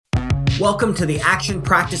Welcome to the Action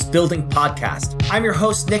Practice Building Podcast. I'm your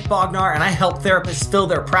host, Nick Bognar, and I help therapists fill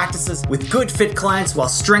their practices with good fit clients while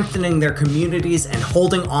strengthening their communities and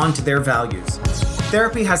holding on to their values.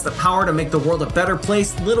 Therapy has the power to make the world a better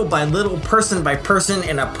place, little by little, person by person,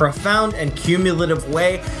 in a profound and cumulative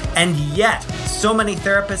way. And yet, so many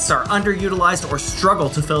therapists are underutilized or struggle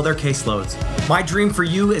to fill their caseloads. My dream for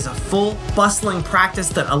you is a full, bustling practice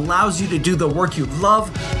that allows you to do the work you love,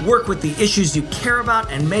 work with the issues you care about,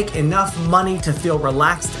 and make enough money to feel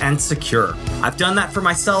relaxed and secure. I've done that for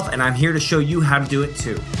myself, and I'm here to show you how to do it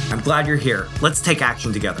too. I'm glad you're here. Let's take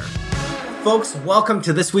action together. Folks, welcome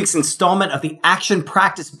to this week's installment of the Action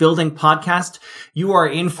Practice Building Podcast. You are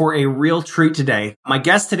in for a real treat today. My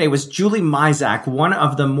guest today was Julie Mizak, one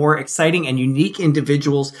of the more exciting and unique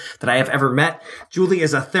individuals that I have ever met. Julie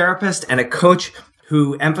is a therapist and a coach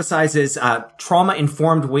who emphasizes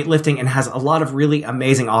trauma-informed weightlifting and has a lot of really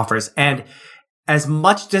amazing offers. And as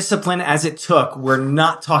much discipline as it took, we're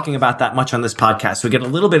not talking about that much on this podcast. So we get a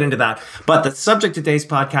little bit into that. But the subject of today's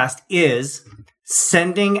podcast is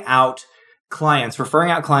referring out clients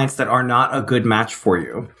that are not a good match for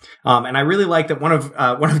you. And I really like that one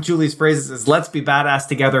of Julie's phrases is, let's be badass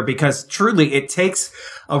together, because truly it takes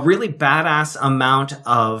a really badass amount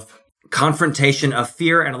of confrontation, of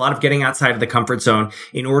fear, and a lot of getting outside of the comfort zone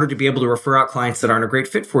in order to be able to refer out clients that aren't a great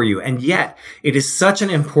fit for you. And yet it is such an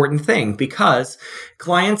important thing because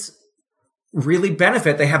clients really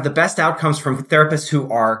benefit. They have the best outcomes from therapists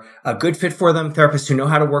who are a good fit for them, therapists who know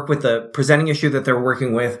how to work with the presenting issue that they're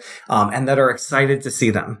working with, and that are excited to see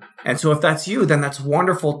them. And so if that's you, then that's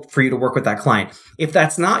wonderful for you to work with that client. If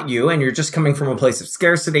that's not you, and you're just coming from a place of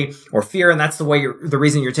scarcity or fear, and that's the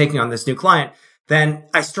reason you're taking on this new client, then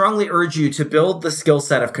I strongly urge you to build the skill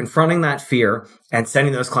set of confronting that fear and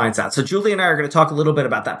sending those clients out. So Julie and I are going to talk a little bit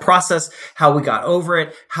about that process, how we got over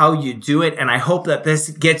it, how you do it. And I hope that this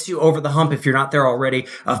gets you over the hump, if you're not there already,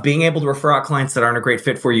 of being able to refer out clients that aren't a great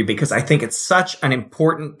fit for you, because I think it's such an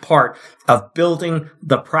important part of building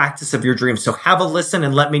the practice of your dreams. So have a listen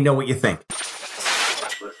and let me know what you think.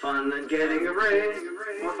 More fun than getting a raise,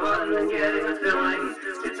 more fun than getting a filling.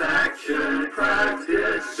 It's action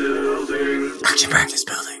practice building. Action practice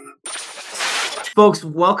building. Folks,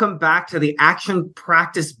 welcome back to the Action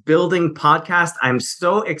Practice Building Podcast. I'm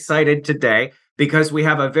so excited today because we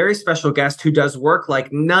have a very special guest who does work like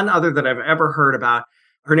none other that I've ever heard about.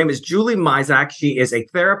 Her name is Julie Mizak. She is a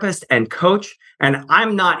therapist and coach, and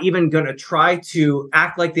I'm not even going to try to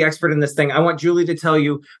act like the expert in this thing. I want Julie to tell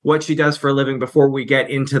you what she does for a living before we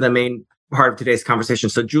get into the main part of today's conversation.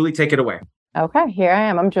 So Julie, take it away. Okay, here I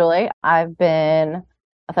am. I'm Julie. I've been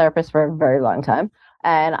a therapist for a very long time,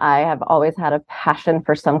 and I have always had a passion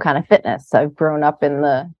for some kind of fitness. So I've grown up in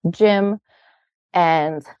the gym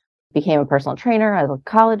and became a personal trainer as a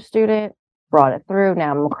college student, brought it through.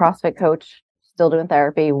 Now I'm a CrossFit coach, still doing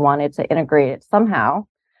therapy, wanted to integrate it somehow.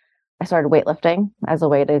 I started weightlifting as a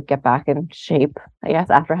way to get back in shape, I guess,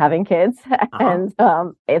 after having kids. And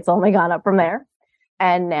it's only gone up from there.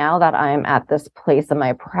 And now that I'm at this place in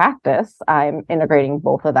my practice, I'm integrating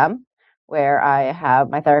both of them, where I have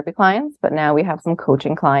my therapy clients, but now we have some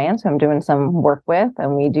coaching clients who I'm doing some work with,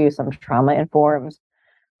 and we do some trauma-informed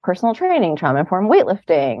personal training, trauma-informed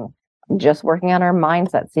weightlifting, just working on our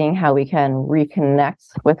mindset, seeing how we can reconnect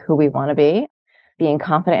with who we want to be, being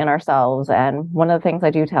confident in ourselves. And one of the things I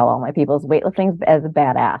do tell all my people is weightlifting is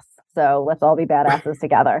badass. So let's all be badasses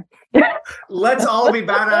together. Let's all be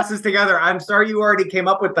badasses together. I'm sorry you already came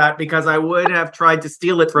up with that, because I would have tried to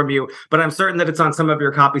steal it from you, but I'm certain that it's on some of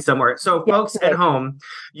your copy somewhere. So folks at home,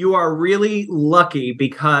 you are really lucky,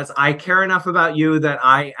 because I care enough about you that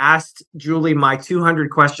I asked Julie my 200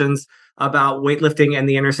 questions about weightlifting and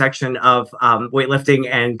the intersection of weightlifting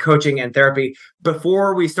and coaching and therapy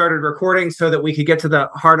before we started recording, so that we could get to the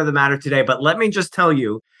heart of the matter today. But let me just tell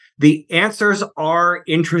you, the answers are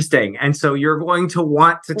interesting. And so you're going to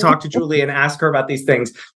want to talk to Julie and ask her about these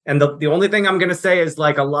things. And the only thing I'm going to say is,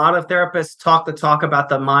 like, a lot of therapists talk the talk about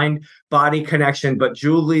the mind-body connection, but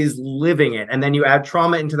Julie's living it. And then you add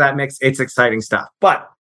trauma into that mix. It's exciting stuff. But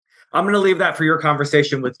I'm going to leave that for your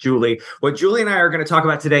conversation with Julie. What Julie and I are going to talk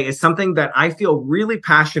about today is something that I feel really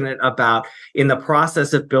passionate about in the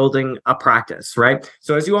process of building a practice, right?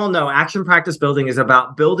 So as you all know, action practice building is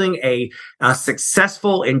about building a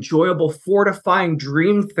successful, enjoyable, fortifying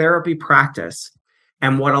dream therapy practice.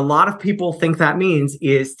 And what a lot of people think that means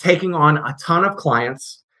is taking on a ton of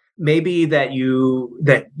clients, maybe that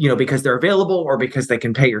because they're available or because they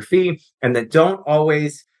can pay your fee, and that don't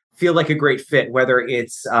always feel like a great fit, whether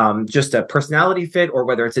it's just a personality fit, or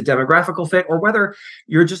whether it's a demographical fit, or whether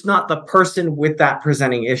you're just not the person with that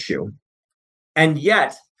presenting issue. And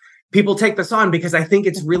yet people take this on because I think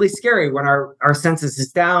it's really scary when our census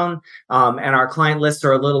is down and our client lists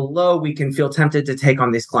are a little low. We can feel tempted to take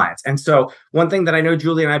on these clients. And so one thing that I know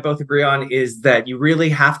Julie and I both agree on is that you really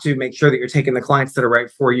have to make sure that you're taking the clients that are right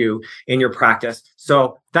for you in your practice.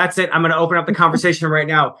 So that's it. I'm going to open up the conversation right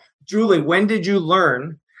now. Julie, when did you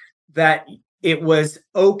learn that it was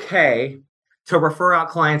okay to refer out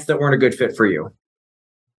clients that weren't a good fit for you?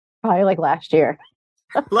 Probably like last year.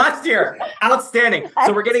 Last year. Outstanding.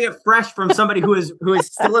 So we're getting it fresh from somebody who is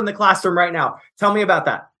still in the classroom right now. Tell me about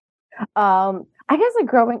that. I guess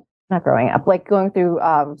like not growing up, like going through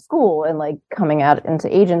school and like coming out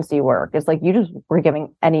into agency work. It's like you just were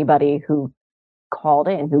giving anybody who called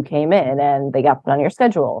in, who came in, and they got put on your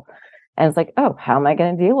schedule. And it's like, oh, how am I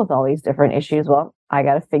going to deal with all these different issues? Well, I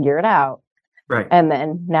got to figure it out. Right. And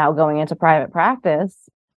then now going into private practice,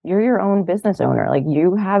 you're your own business owner. Like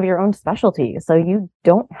you have your own specialty. So you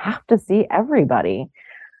don't have to see everybody.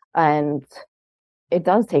 And it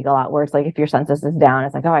does take a lot where it's like if your census is down,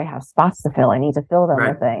 it's like, oh, I have spots to fill. I need to fill them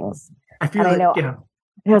with things. I feel like, I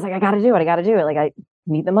was like, I got to do it. Like I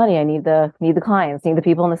need the money. I need the clients, need the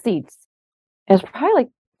people in the seats. It's probably like,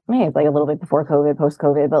 maybe it's like a little bit before COVID, post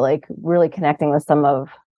COVID, but like really connecting with some of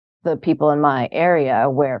the people in my area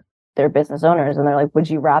where they're business owners and they're like, would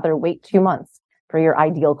you rather wait 2 months for your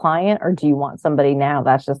ideal client, or do you want somebody now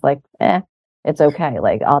that's just like, it's okay.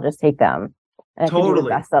 Like I'll just take them and I can do the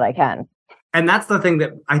best that I can. And that's the thing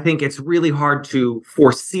that I think it's really hard to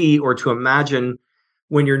foresee or to imagine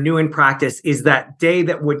when you're new in practice is that day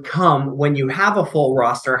that would come when you have a full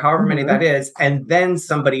roster, however many that is, and then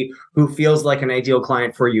somebody who feels like an ideal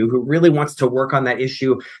client for you, who really wants to work on that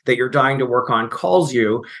issue that you're dying to work on, calls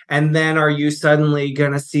you. And then are you suddenly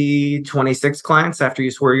going to see 26 clients after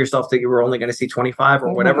you swore yourself that you were only going to see 25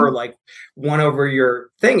 or whatever, like one over your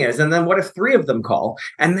thing is? And then what if 3 of them call?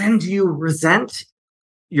 And then do you resent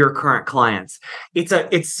your current clients?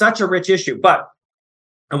 It's such a rich issue, but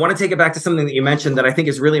I want to take it back to something that you mentioned that I think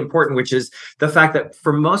is really important, which is the fact that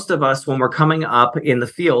for most of us, when we're coming up in the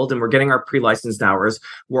field and we're getting our pre-licensed hours,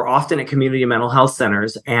 we're often at community mental health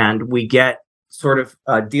centers and we get sort of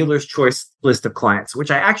a dealer's choice list of clients, which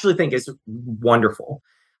I actually think is wonderful.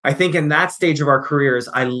 I think in that stage of our careers,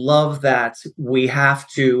 I love that we have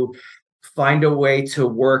to find a way to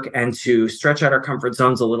work and to stretch out our comfort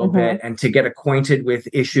zones a little bit and to get acquainted with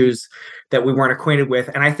issues that we weren't acquainted with.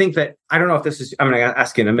 And I think that, I don't know if this is, I'm going to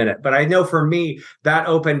ask you in a minute, but I know for me, that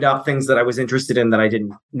opened up things that I was interested in that I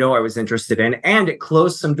didn't know I was interested in. And it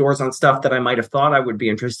closed some doors on stuff that I might have thought I would be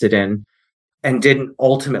interested in and didn't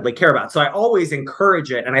ultimately care about. So I always encourage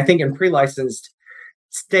it. And I think in pre-licensed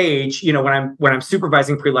stage, you know, when I'm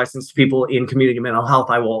supervising pre-licensed people in community mental health,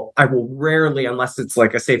 I will rarely, unless it's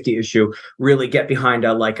like a safety issue, really get behind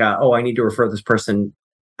I need to refer this person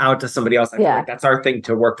out to somebody else. I feel like that's our thing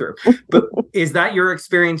to work through. But is that your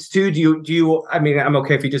experience too? Do you I mean, I'm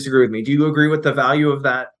okay if you disagree with me. Do you agree with the value of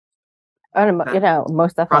that? Most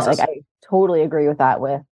definitely. Process? Like I totally agree with that.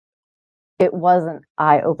 It was an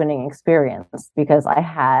eye-opening experience because I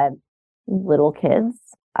had little kids.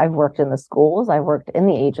 I've worked in the schools. I've worked in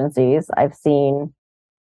the agencies. I've seen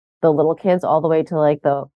the little kids all the way to like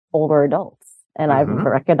the older adults. And I've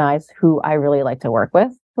recognized who I really like to work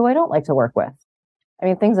with, who I don't like to work with. I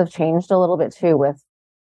mean, things have changed a little bit too with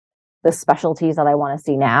the specialties that I want to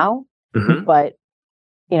see now. But,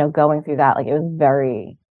 going through that, like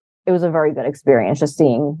it was a very good experience just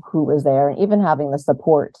seeing who was there and even having the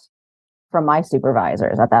support from my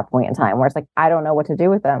supervisors at that point in time where it's like, I don't know what to do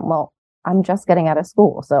with them. Well, I'm just getting out of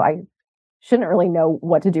school, so I shouldn't really know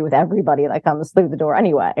what to do with everybody that comes through the door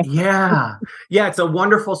anyway. Yeah, it's a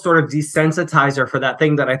wonderful sort of desensitizer for that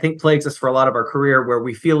thing that I think plagues us for a lot of our career, where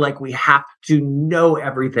we feel like we have to know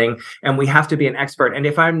everything and we have to be an expert. And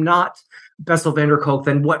if I'm not Bessel van der Kolk,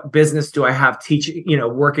 then what business do I have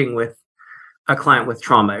working with a client with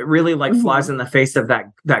trauma? It really flies in the face of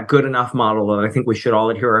that good enough model that I think we should all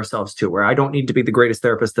adhere ourselves to, where I don't need to be the greatest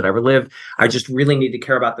therapist that ever lived. I just really need to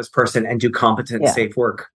care about this person and do competent, safe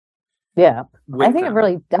work. Yeah. I think it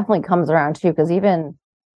really definitely comes around too, because even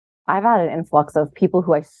I've had an influx of people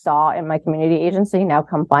who I saw in my community agency now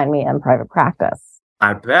come find me in private practice.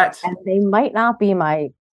 I bet. And they might not be my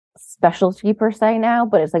specialty per se now,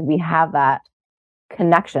 but it's like we have that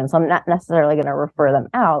connection. So I'm not necessarily going to refer them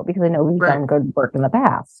out because I know we've done good work in the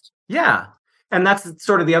past. Yeah. And that's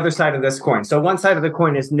sort of the other side of this coin. So one side of the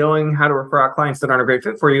coin is knowing how to refer out clients that aren't a great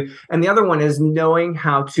fit for you. And the other one is knowing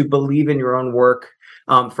how to believe in your own work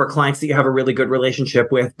for clients that you have a really good relationship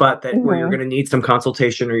with, but that where you're going to need some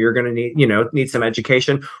consultation or you're going to need some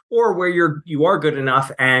education, or where you are good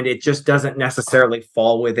enough and it just doesn't necessarily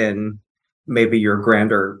fall within maybe your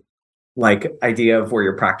grander like idea of where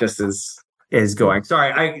your practice is going.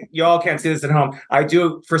 Sorry, you all can't see this at home. I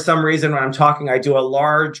do, for some reason, when I'm talking, I do a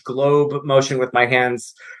large globe motion with my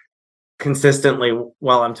hands consistently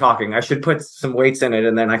while I'm talking. I should put some weights in it,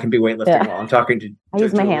 and then I can be weightlifting while I'm talking to I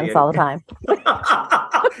use my hands all the time.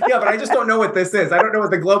 Yeah, but I just don't know what this is. I don't know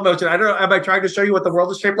what the globe motion. I don't know. Am I trying to show you what the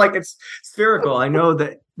world is shaped like? It's spherical. I know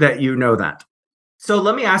that you know that. So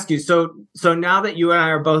let me ask you. So now that you and I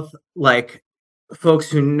are both like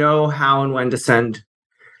folks who know how and when to send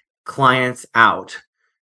clients out,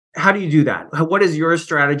 how do you do that? What is your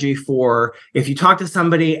strategy for if you talk to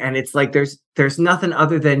somebody and it's like there's nothing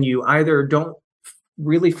other than you either don't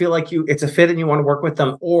really feel like it's a fit and you want to work with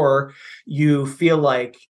them, or you feel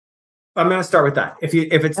like, I'm going to start with that. If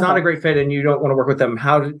it's not a great fit and you don't want to work with them,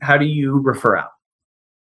 how do you refer out?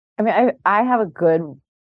 I mean, I have a good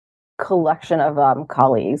collection of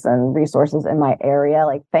colleagues and resources in my area.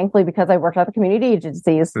 Like, thankfully, because I worked at the community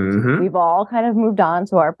agencies, we've all kind of moved on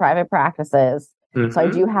to our private practices. So I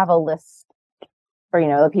do have a list for,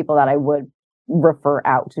 the people that I would refer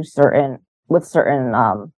out to certain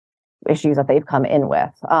issues that they've come in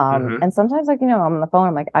with. And sometimes, like, I'm on the phone,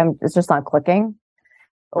 I'm like, it's just not clicking.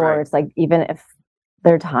 Or it's like, even if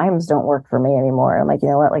their times don't work for me anymore, I'm like, you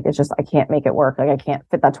know what, like, it's just, I can't make it work. Like, I can't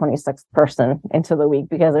fit that 26th person into the week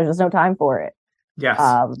because there's just no time for it. Yes.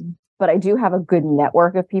 But I do have a good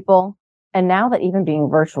network of people. And now that even being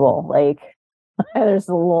virtual, like, there's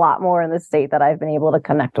a lot more in the state that I've been able to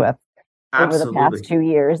connect with over the past 2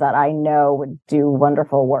 years that I know would do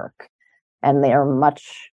wonderful work. And they are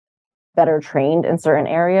much better trained in certain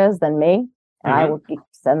areas than me. And I will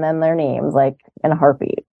send them their names like in a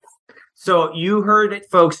heartbeat. So you heard it,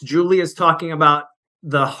 folks. Julie is talking about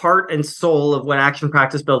the heart and soul of what action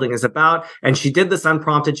practice building is about. And she did this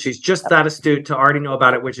unprompted. She's just that astute to already know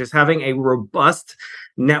about it, which is having a robust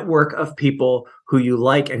network of people who you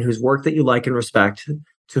like and whose work that you like and respect,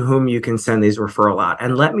 to whom you can send these referral out.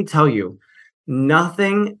 And let me tell you,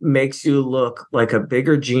 nothing makes you look like a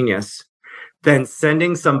bigger genius than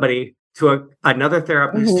sending somebody to another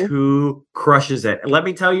therapist who crushes it. And let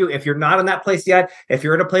me tell you, if you're not in that place yet, if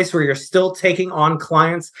you're in a place where you're still taking on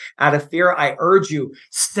clients out of fear, I urge you,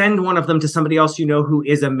 send one of them to somebody else you know who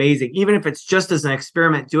is amazing. Even if it's just as an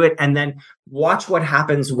experiment, do it. And then watch what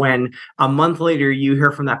happens when a month later you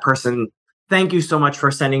hear from that person, thank you so much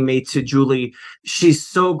for sending me to Julie. She's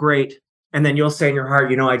so great. And then you'll say in your heart,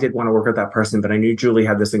 I did want to work with that person, but I knew Julie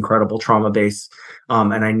had this incredible trauma base.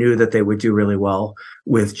 And I knew that they would do really well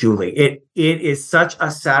with Julie. It is such a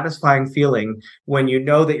satisfying feeling when you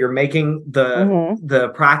know that you're making the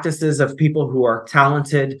practices of people who are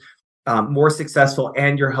talented, more successful,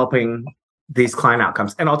 and you're helping these client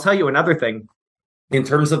outcomes. And I'll tell you another thing. In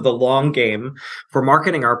terms of the long game for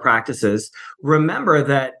marketing our practices, remember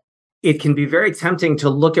that it can be very tempting to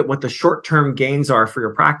look at what the short-term gains are for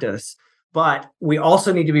your practice. But we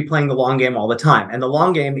also need to be playing the long game all the time. And the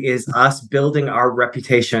long game is us building our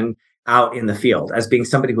reputation out in the field as being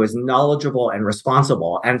somebody who is knowledgeable and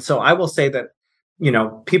responsible. And so I will say that,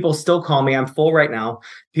 people still call me. I'm full right now.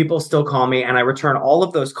 People still call me and I return all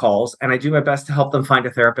of those calls and I do my best to help them find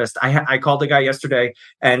a therapist. I called a guy yesterday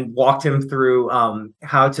and walked him through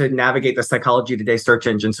how to navigate the Psychology Today search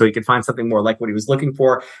engine so he could find something more like what he was looking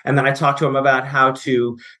for. And then I talked to him about how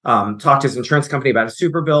to talk to his insurance company about a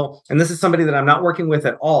super bill. And this is somebody that I'm not working with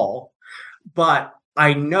at all, but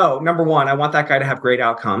I know, number one, I want that guy to have great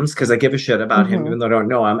outcomes because I give a shit about him, even though I don't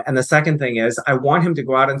know him. And the second thing is I want him to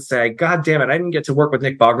go out and say, God damn it, I didn't get to work with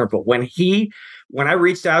Nick Bogner, but when I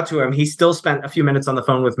reached out to him, he still spent a few minutes on the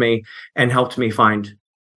phone with me and helped me find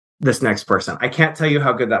this next person. I can't tell you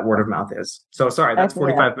how good that word of mouth is. So sorry, that's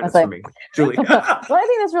 45 minutes for me. Julie. Well, I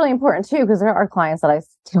think that's really important too, because there are clients that I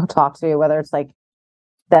still talk to, whether it's like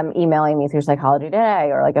them emailing me through Psychology Today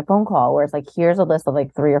or like a phone call where it's like, here's a list of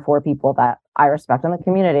like 3 or 4 people that I respect in the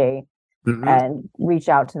community and reach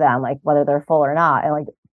out to them, like whether they're full or not. And like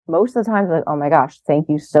most of the time, like, oh my gosh, thank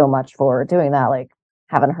you so much for doing that. Like,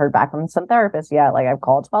 haven't heard back from some therapists yet. Like, I've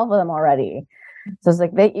called 12 of them already. So it's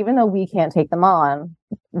like even though we can't take them on,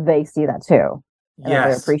 they see that too. And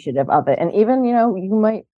they're appreciative of it. And even, you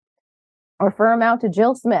might refer them out to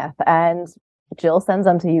Jill Smith and Jill sends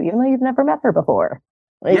them to you, even though you've never met her before.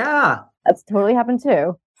 Like, that's totally happened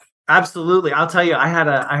too. Absolutely. I'll tell you, I had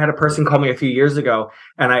a person call me a few years ago,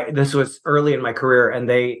 and this was early in my career, and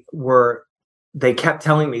they kept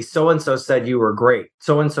telling me, so-and-so said you were great.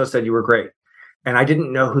 So-and-so said you were great. And I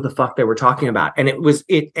didn't know who the fuck they were talking about. And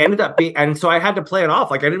it ended up being, and so I had to play it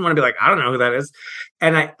off. Like, I didn't want to be like, I don't know who that is.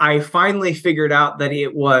 And I finally figured out that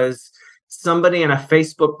it was somebody in a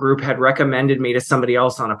Facebook group had recommended me to somebody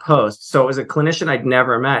else on a post. So it was a clinician I'd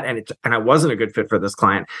never met, and I wasn't a good fit for this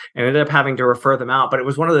client, and ended up having to refer them out. But it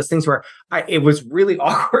was one of those things where it was really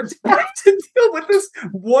awkward to have to deal with this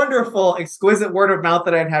wonderful, exquisite word of mouth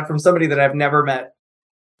that I'd had from somebody that I've never met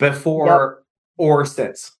before or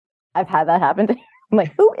since. I've had that happen to me. I'm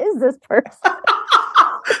like, who is this person?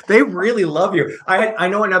 They really love you. I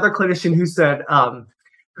know another clinician who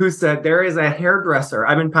said there is a hairdresser.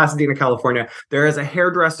 I'm in Pasadena, California. There is a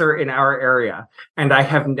hairdresser in our area, and I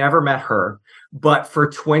have never met her. But for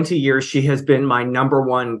 20 years, she has been my number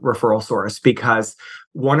one referral source because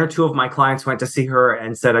one or two of my clients went to see her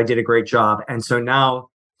and said I did a great job. And so now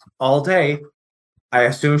all day, I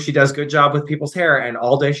assume she does a good job with people's hair, and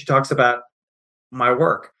all day she talks about my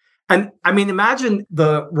work. And I mean, imagine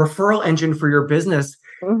the referral engine for your business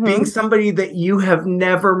being somebody that you have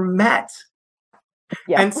never met.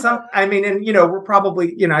 Yeah. And we're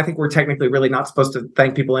probably, I think we're technically really not supposed to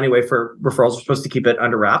thank people anyway for referrals. We're supposed to keep it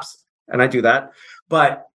under wraps. And I do that.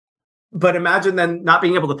 But imagine then not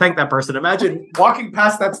being able to thank that person. Imagine walking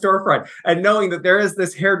past that storefront and knowing that there is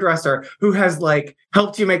this hairdresser who has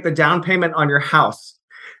helped you make the down payment on your house,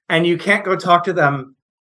 and you can't go talk to them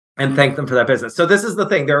and thank them for that business. So this is the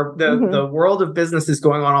thing. The world of business is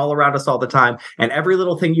going on all around us all the time. And every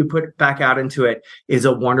little thing you put back out into it is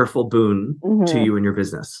a wonderful boon to you and your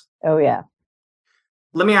business. Oh, yeah.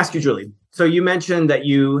 Let me ask you, Julie. So you mentioned that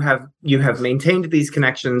you have maintained these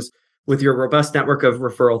connections with your robust network of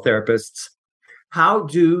referral therapists. How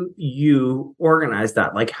do you organize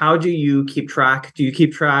that? How do you keep track? Do you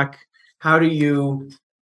keep track? How do you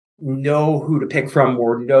know who to pick from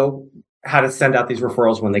or know how to send out these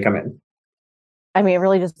referrals when they come in? I mean, it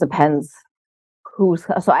really just depends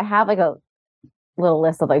so I have a little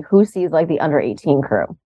list of who sees the under 18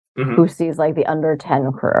 crew, who sees the under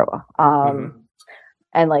 10 crew,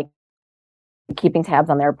 and keeping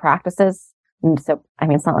tabs on their practices. And so, I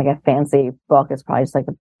mean, it's not a fancy book. It's probably just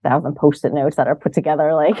 1,000 Post-it notes that are put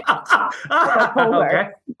together okay.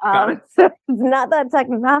 Got it. So it's not that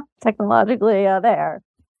not technologically there.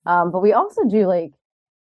 But we also do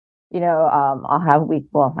I'll have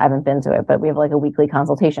I haven't been to it, but we have a weekly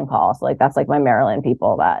consultation call. So that's my Maryland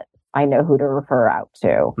people that I know who to refer out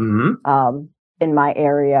to. In my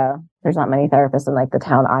area, there's not many therapists in the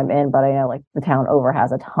town I'm in, but I know the town over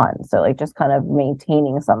has a ton. So just kind of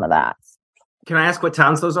maintaining some of that. Can I ask what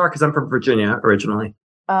towns those are? Because I'm from Virginia originally.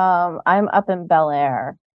 I'm up in Bel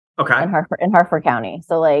Air. Okay. In Hartford County.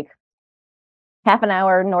 So half an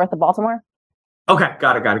hour north of Baltimore. Okay,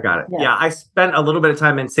 got it. Yeah, I spent a little bit of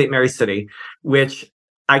time in St. Mary's City, which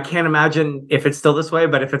I can't imagine if it's still this way,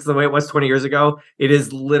 but if it's the way it was 20 years ago, it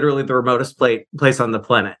is literally the remotest place on the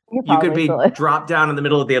planet. You could be dropped down in the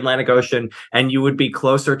middle of the Atlantic Ocean, and you would be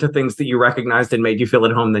closer to things that you recognized and made you feel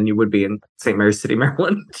at home than you would be in St. Mary's City,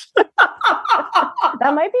 Maryland.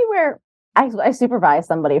 That might be where I supervise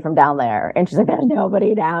somebody from down there, and she's like, "There's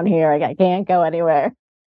nobody down here. I can't go anywhere."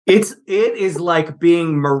 It is like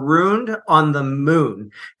being marooned on the moon,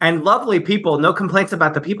 and lovely people, no complaints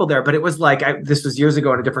about the people there. But it was this was years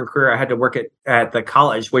ago in a different career. I had to work at the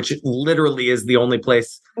college, which literally is the only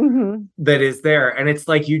place that is there. And it's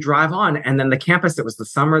you drive on, and then the campus, it was the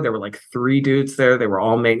summer. There were 3 dudes there. They were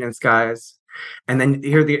all maintenance guys. And then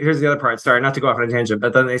here's the other part. Sorry, not to go off on a tangent,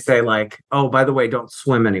 but then they say oh, by the way, don't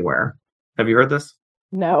swim anywhere. Have you heard this?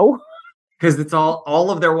 No. Because it's all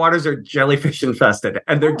of their waters are jellyfish infested,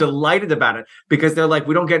 and they're delighted about it because they're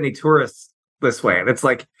we don't get any tourists this way. And it's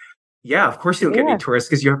yeah, of course you don't get any tourists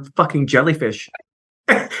because you have fucking jellyfish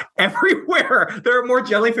everywhere. There are more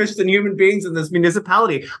jellyfish than human beings in this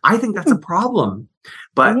municipality. I think that's a problem,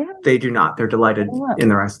 but they do not. They're delighted in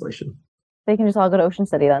their isolation. They can just all go to Ocean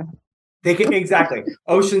City then. They can exactly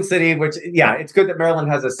Ocean City, which it's good that Maryland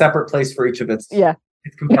has a separate place for each of its. Yeah,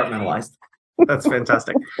 it's compartmentalized. That's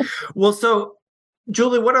fantastic. Well, so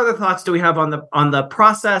Julie, what other thoughts do we have on the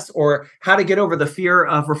process or how to get over the fear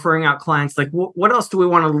of referring out clients? What else do we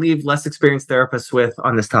want to leave less experienced therapists with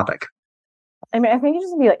on this topic? I mean, I think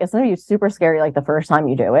it's going to be super scary the first time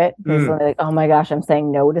you do it. It's going to be oh my gosh, I'm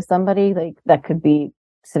saying no to somebody that could be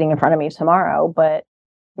sitting in front of me tomorrow. But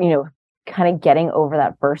kind of getting over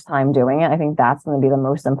that first time doing it, I think that's going to be the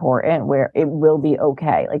most important. Where it will be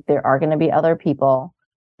okay. There are going to be other people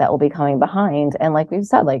that will be coming behind. And we've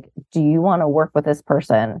said, do you want to work with this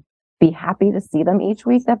person? Be happy to see them each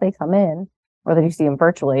week that they come in, or that you see them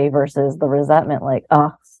virtually versus the resentment,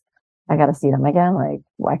 oh, I got to see them again.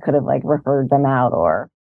 I could have referred them out, or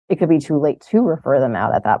it could be too late to refer them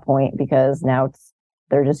out at that point because now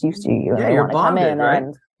they're just used to you and they want to come in. Right?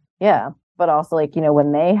 And but also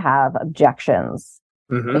when they have objections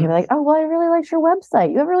They can be like, oh, well, I really liked your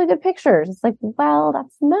website. You have really good pictures. It's like, well,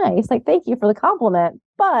 that's nice. Like, thank you for the compliment.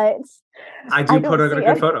 But I do put out a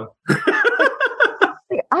good photo.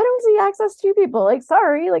 Like, I don't see access to people. Like,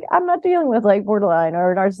 sorry, like I'm not dealing with like borderline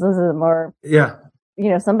or narcissism or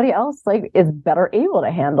somebody else like is better able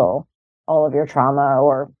to handle all of your trauma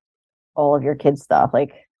or all of your kids' stuff.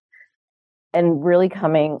 Like, and really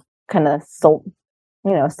coming kind of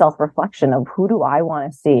self-reflection of who do I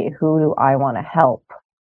want to see, who do I want to help,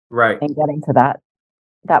 right? And getting to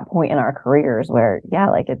that point in our careers where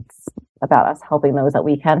like it's about us helping those that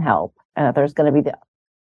we can help, and that there's going to be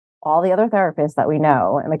all the other therapists that we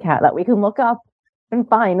know and that we can look up and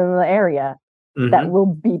find in the area that will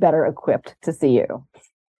be better equipped to see you.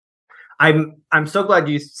 I'm so glad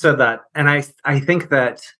you said that, and I think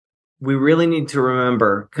that we really need to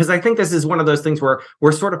remember, because I think this is one of those things where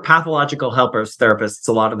we're sort of pathological helpers, therapists,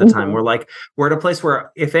 a lot of the time. We're at a place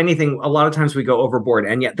where, if anything, a lot of times we go overboard.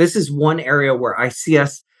 And yet this is one area where I see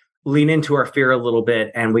us lean into our fear a little bit,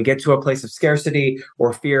 and we get to a place of scarcity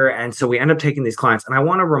or fear. And so we end up taking these clients. And I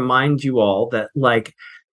want to remind you all that, like,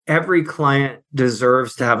 every client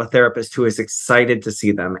deserves to have a therapist who is excited to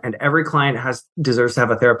see them. And every client deserves to have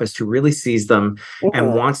a therapist who really sees them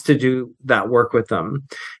and wants to do that work with them.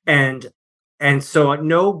 And so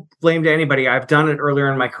no blame to anybody. I've done it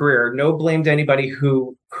earlier in my career. No blame to anybody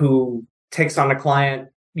who takes on a client,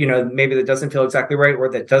 maybe that doesn't feel exactly right, or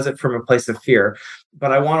that does it from a place of fear.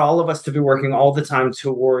 But I want all of us to be working all the time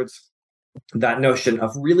towards that notion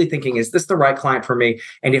of really thinking, is this the right client for me?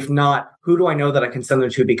 And if not, who do I know that I can send them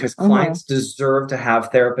to? Because clients deserve to have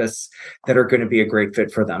therapists that are going to be a great fit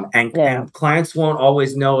for them. And clients won't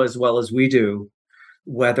always know as well as we do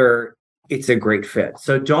whether it's a great fit.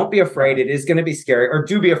 So don't be afraid. It is going to be scary, or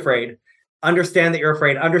do be afraid. Understand that you're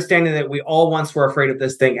afraid, understanding that we all once were afraid of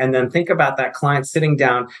this thing. And then think about that client sitting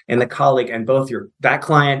down and the colleague, and both that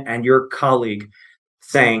client and your colleague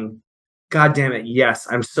saying, God damn it, yes,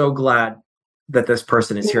 I'm so glad that this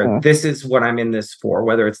person is here. This is what I'm in this for,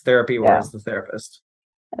 whether it's therapy or as the therapist.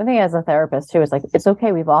 I think as a therapist too, it's like, it's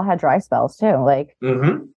okay. We've all had dry spells too. Like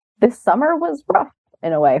this summer was rough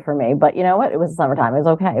in a way for me, but you know what? It was summertime. It was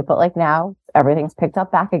okay. But like now everything's picked up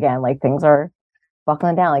back again. Like things are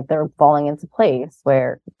buckling down. Like they're falling into place,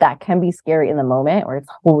 where that can be scary in the moment, where it's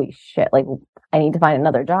holy shit. Like I need to find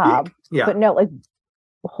another job. But no, like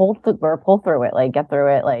pull through it. Like get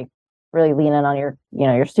through it. Like really lean in on your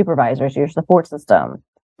supervisors, your support system,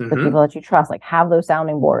 the people that you trust. Like have those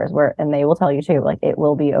sounding boards and they will tell you too, like it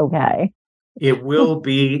will be okay. It will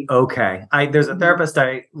be okay. There's a therapist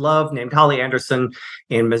I love named Holly Anderson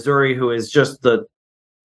in Missouri, who is just the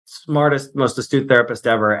smartest, most astute therapist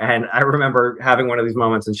ever. And I remember having one of these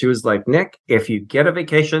moments, and she was like, Nick, if you get a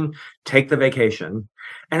vacation, take the vacation.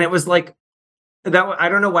 And it was like that. I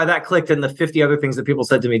don't know why that clicked, and the 50 other things that people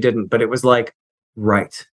said to me didn't, but it was like,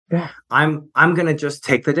 right. Yeah. I'm going to just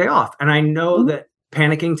take the day off. And I know that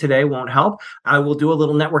panicking today won't help. I will do a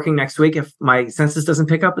little networking next week if my census doesn't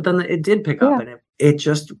pick up, but then it did pick up, and it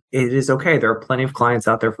is okay. There are plenty of clients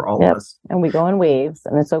out there for all of us. And we go in waves,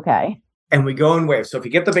 and it's okay. And we go in waves. So if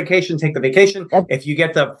you get the vacation, take the vacation. Yep. If you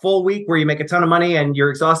get the full week where you make a ton of money and you're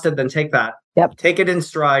exhausted, then take that. Yep. Take it in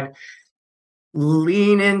stride.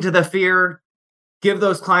 Lean into the fear. Give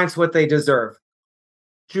those clients what they deserve.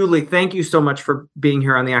 Julie, thank you so much for being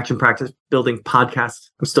here on the Action Practice Building Podcast.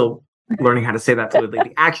 I'm still learning how to say that fluidly.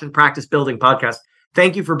 The Action Practice Building Podcast.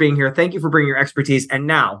 Thank you for being here. Thank you for bringing your expertise. And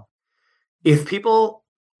now, if people,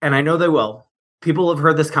 and I know they will, people have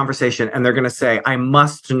heard this conversation and they're going to say, I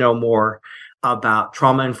must know more about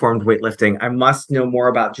trauma-informed weightlifting. I must know more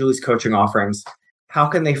about Julie's coaching offerings. How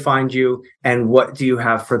can they find you, and what do you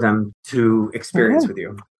have for them to experience with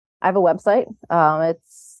you? I have a website.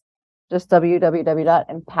 It's just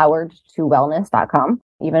www.empoweredtowellness.com.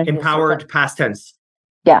 Even if empowered past tense.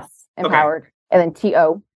 Yes, empowered, and then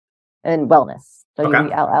TO, and wellness.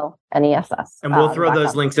 WELLNESS. And we'll throw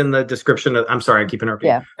those links in the description. I'm sorry, I keep interrupting.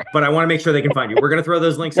 Yeah, but I want to make sure they can find you. We're going to throw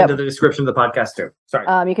those links into the description of the podcast too. Sorry.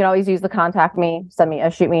 You can always use the contact me, shoot me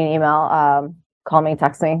an email, call me,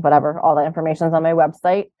 text me, whatever. All that information is on my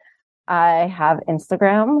website. I have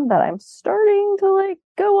Instagram that I'm starting to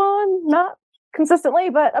go on, not consistently,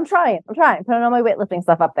 but I'm trying putting all my weightlifting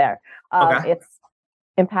stuff up there. It's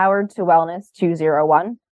Empowered to Wellness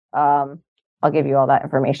 201. I'll give you all that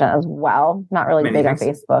information as well. Not really big on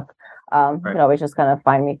Facebook. You can always just kind of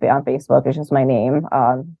find me on Facebook. It's just my name,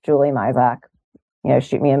 Julie Mizak.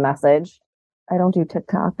 Shoot me a message. I don't do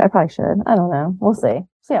TikTok. I probably should. I don't know. We'll see.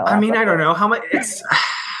 I don't know how much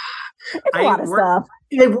It's a lot of stuff.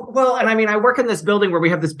 Well, and I mean, I work in this building where we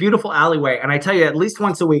have this beautiful alleyway, and I tell you, at least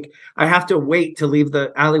once a week, I have to wait to leave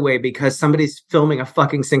the alleyway because somebody's filming a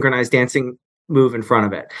fucking synchronized dancing move in front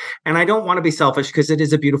of it. And I don't want to be selfish because it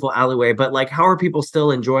is a beautiful alleyway, but like, how are people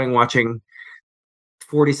still enjoying watching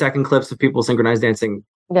 40-second clips of people synchronized dancing?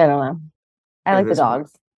 Yeah, I don't know. I like the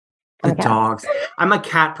dogs. The dogs. I'm a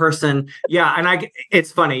cat person. Yeah, and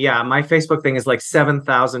it's funny. Yeah, my Facebook thing is like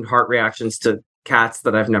 7,000 heart reactions to cats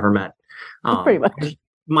that I've never met. Pretty much.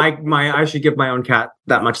 I should give my own cat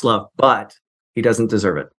that much love, but he doesn't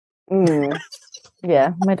deserve it.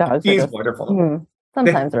 Yeah, my dogs. He's wonderful.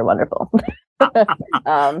 Sometimes they're wonderful.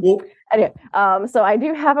 Anyway, so I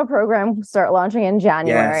do have a program start launching in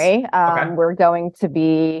January. Yes. We're going to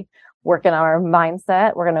be working on our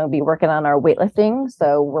mindset. We're going to be working on our weightlifting.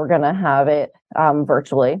 So we're going to have it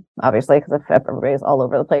virtually, obviously, because everybody's all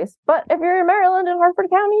over the place. But if you're in Maryland and Hartford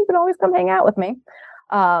County, you can always come hang out with me.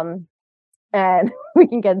 And we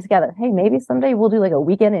can get together. Hey, maybe someday we'll do like a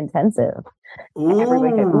weekend intensive.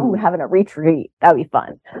 Everybody can, having a retreat. That'd be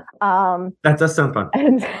fun. That does sound fun.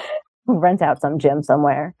 And we'll rent out some gym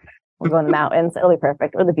somewhere. We'll go in the mountains. It'll be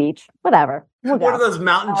perfect. Or the beach. Whatever. One of those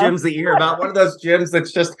mountain gyms that you hear about. One of those gyms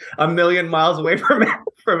that's just a million miles away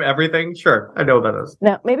from everything. Sure. I know about those.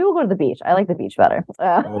 No, maybe we'll go to the beach. I like the beach better.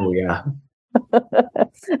 Oh, yeah.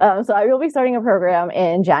 So I will be starting a program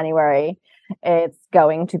in January. It's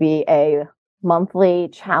going to be a monthly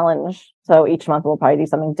challenge. So each month we'll probably do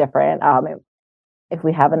something different. If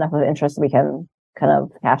we have enough of interest, we can kind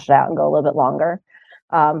of cash it out and go a little bit longer.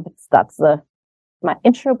 That's my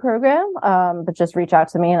intro program. But just reach out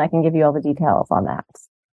to me and I can give you all the details on that.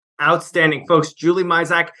 Outstanding, folks. Julie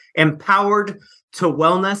Mizak, Empowered to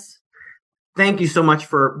Wellness. Thank you so much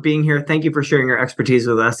for being here. Thank you for sharing your expertise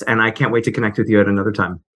with us. And I can't wait to connect with you at another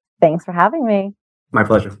time. Thanks for having me. My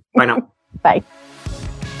pleasure. Bye now. Bye.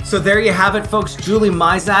 So there you have it, folks. Julie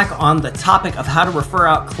Mizak on the topic of how to refer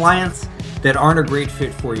out clients that aren't a great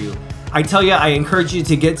fit for you. I tell you, I encourage you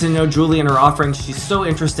to get to know Julie and her offerings. She's so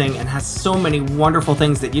interesting and has so many wonderful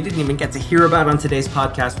things that you didn't even get to hear about on today's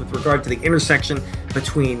podcast with regard to the intersection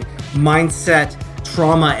between mindset,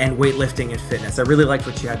 trauma, and weightlifting and fitness. I really liked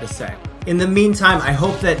what she had to say. In the meantime, I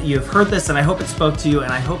hope that you've heard this and I hope it spoke to you,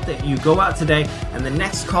 and I hope that you go out today and the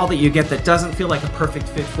next call that you get that doesn't feel like a perfect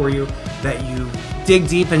fit for you, that you dig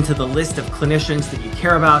deep into the list of clinicians that you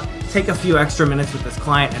care about, take a few extra minutes with this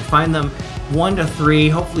client and find them 1 to 3,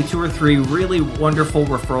 hopefully 2 or 3 really wonderful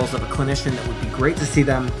referrals of a clinician that would be great to see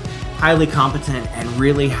them, highly competent, and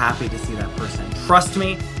really happy to see that person. Trust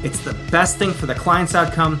me, it's the best thing for the client's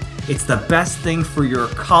outcome. It's the best thing for your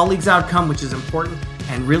colleague's outcome, which is important.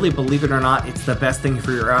 And really, believe it or not, it's the best thing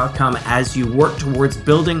for your outcome as you work towards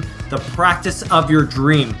building the practice of your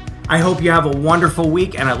dream. I hope you have a wonderful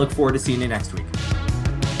week, and I look forward to seeing you next week.